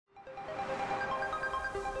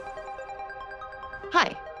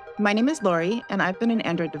Hi, my name is Lori, and I've been an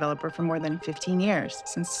Android developer for more than 15 years,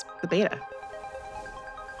 since the beta.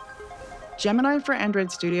 Gemini for Android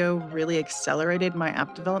Studio really accelerated my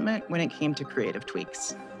app development when it came to creative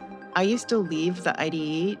tweaks. I used to leave the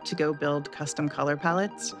IDE to go build custom color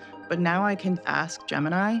palettes, but now I can ask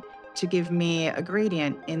Gemini to give me a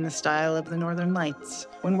gradient in the style of the Northern Lights.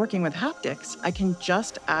 When working with haptics, I can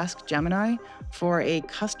just ask Gemini for a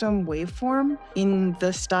custom waveform in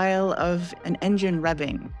the style of an engine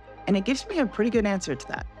revving, and it gives me a pretty good answer to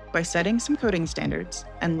that. By setting some coding standards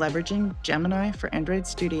and leveraging Gemini for Android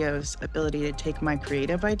Studio's ability to take my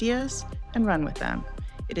creative ideas and run with them,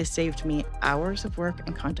 it has saved me hours of work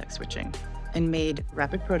and context switching and made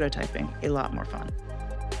rapid prototyping a lot more fun.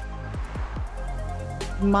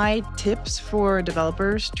 My tips for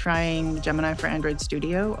developers trying Gemini for Android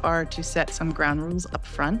Studio are to set some ground rules up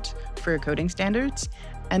front for your coding standards,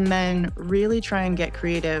 and then really try and get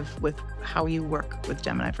creative with how you work with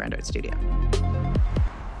Gemini for Android Studio.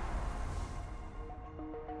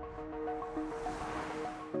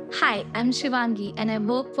 Hi, I'm Shivangi and I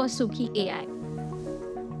work for Suki AI.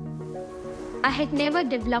 I had never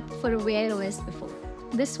developed for a Wear OS before.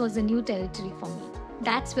 This was a new territory for me.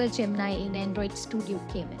 That's where Gemini in Android Studio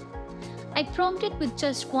came in. I prompted with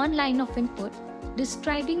just one line of input,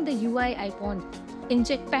 describing the UI I want in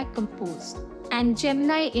Jetpack Compose. And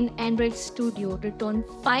Gemini in Android Studio returned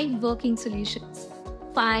 5 working solutions.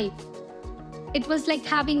 5. It was like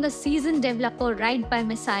having a seasoned developer right by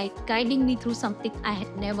my side, guiding me through something I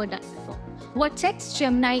had never done before. What sets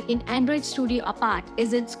Gemini in Android Studio apart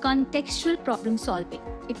is its contextual problem solving.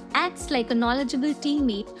 It acts like a knowledgeable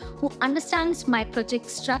teammate who understands my project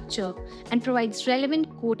structure and provides relevant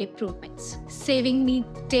code improvements, saving me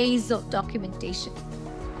days of documentation.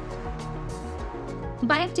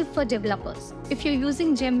 Buy a tip for developers. If you're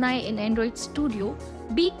using Gemini in Android Studio,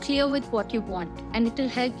 be clear with what you want and it will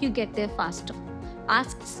help you get there faster.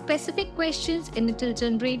 Ask specific questions and it will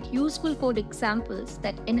generate useful code examples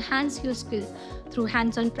that enhance your skill through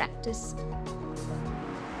hands-on practice.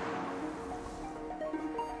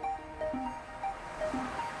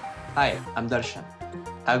 Hi, I'm Darshan.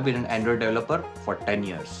 I've been an Android developer for 10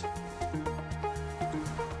 years.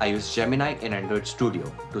 I use Gemini in Android Studio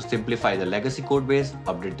to simplify the legacy codebase,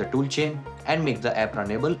 update the toolchain, and make the app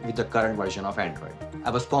runnable with the current version of Android. I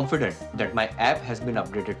was confident that my app has been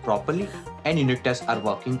updated properly and unit tests are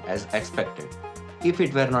working as expected. If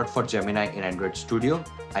it were not for Gemini in Android Studio,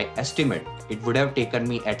 I estimate it would have taken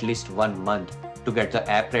me at least 1 month to get the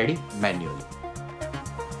app ready manually.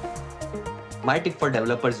 My tip for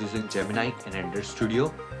developers using Gemini in Android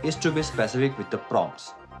Studio is to be specific with the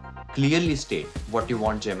prompts. Clearly state what you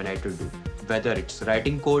want Gemini to do, whether it's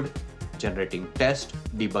writing code, generating tests,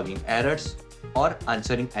 debugging errors, or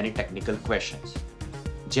answering any technical questions.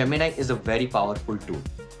 Gemini is a very powerful tool,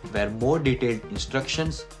 where more detailed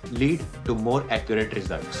instructions lead to more accurate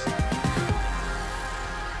results.